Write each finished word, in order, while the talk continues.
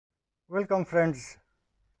Welcome friends,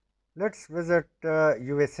 let's visit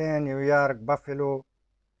USA, New York, Buffalo,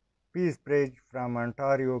 Peace Bridge from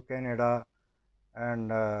Ontario, Canada,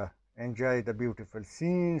 and enjoy the beautiful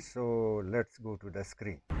scenes. So let's go to the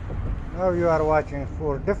screen. Now you are watching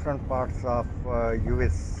 4 different parts of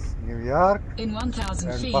US, New York in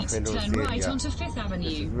 1,000 and feet, Buffalo's turn right area. onto 5th Avenue.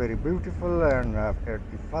 This is very beautiful, and at the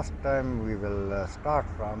first time we will start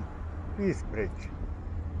from Peace Bridge.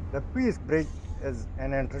 The Peace Bridge is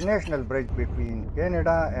an international bridge between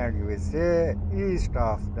Canada and USA east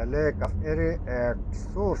of the Lake of Erie at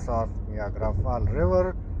source of Niagara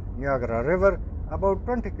River, about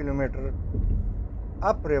 20 kilometers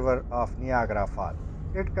upriver of Niagara Falls.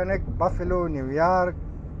 It connects Buffalo, New York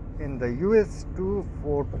in the US to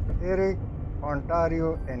Fort Erie,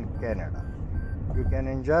 Ontario in Canada. You can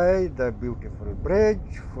enjoy the beautiful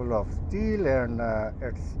bridge full of steel, and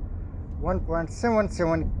it's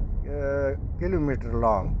 1.77 kilometer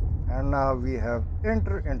long, and now we have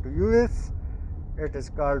entered into US. It is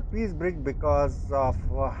called Peace Bridge because of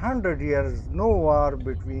 100 years no war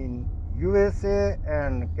between USA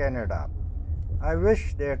and Canada. I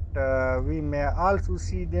wish that we may also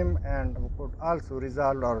see them and could also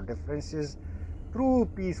resolve our differences through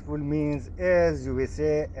peaceful means, as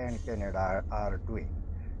USA and Canada are doing.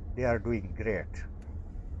 They are doing great.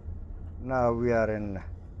 Now we are in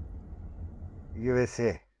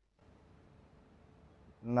USA.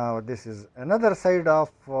 Now this is another side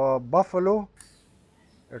of Buffalo.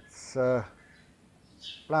 It's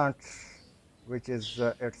plants which is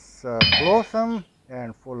it's blossom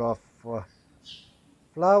and full of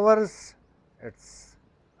flowers. It's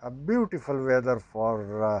a beautiful weather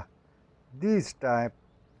for these type,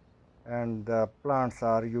 and the plants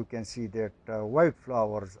are, you can see that white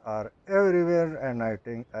flowers are everywhere, and I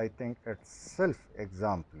think it's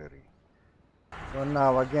self-exemplary. So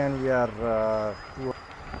now again we are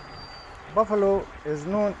Buffalo is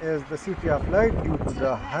known as the City of Light due to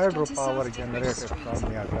the hydropower generated from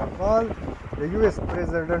Niagara Falls. The US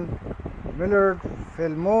President Millard,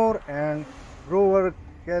 Fillmore, and Grover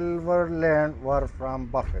Cleveland were from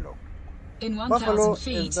Buffalo. In 1,000 Buffalo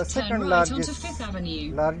feet, is the second turn right largest, onto 5th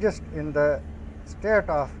Avenue. largest in the state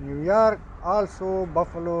of New York. Also,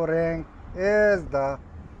 Buffalo ranked as the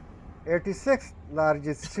 86th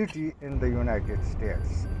largest city in the United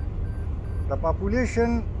States. The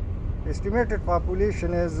estimated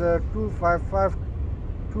population is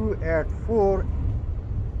 255,284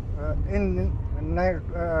 in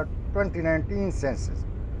 2019 census.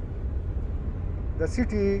 The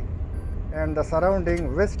city and the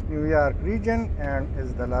surrounding West New York region and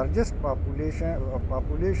is the largest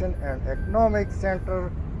population and economic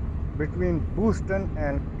center between Boston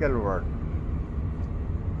and Millard.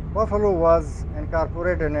 Buffalo was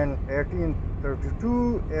incorporated in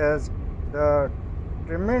 1832 as the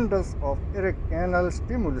tremendous of Erie Canal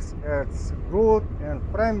stimulus its growth and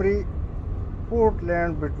primary port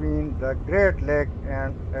land between the Great Lake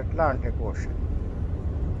and Atlantic Ocean.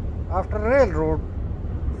 After railroad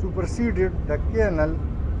superseded the canal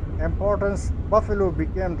importance, Buffalo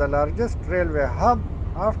became the largest railway hub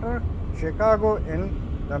after Chicago in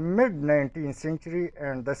the mid-19th century,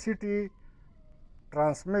 and the city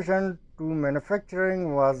transmission to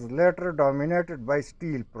manufacturing was later dominated by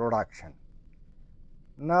steel production.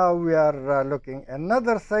 Now we are looking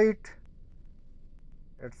another site.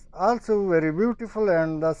 It's also very beautiful,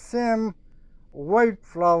 and the same white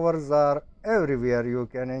flowers are everywhere. You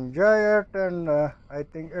can enjoy it, and I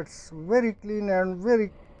think it's very clean and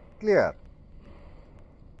very clear.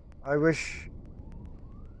 I wish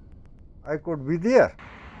I could be there.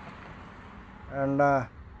 And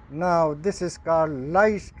now this is called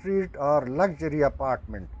Light Street or luxury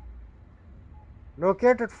apartment.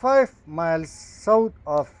 Located 5 miles south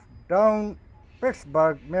of down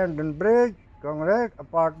Pittsburgh Mandan Bridge, commemorate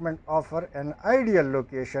apartment offer an ideal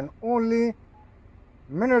location only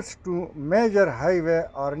minutes to major highway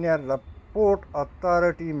or near the Port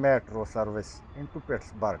Authority metro service into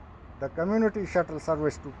Pittsburgh. The community shuttle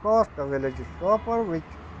service to Coast, the village proper, which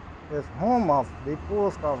is home of the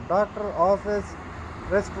post of doctor office,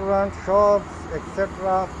 restaurant, shops,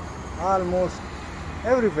 etc. Almost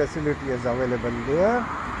every facility is available there,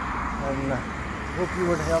 and hope you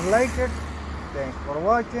would have liked it. Thanks for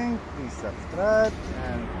watching. Please subscribe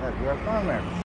and have your comments.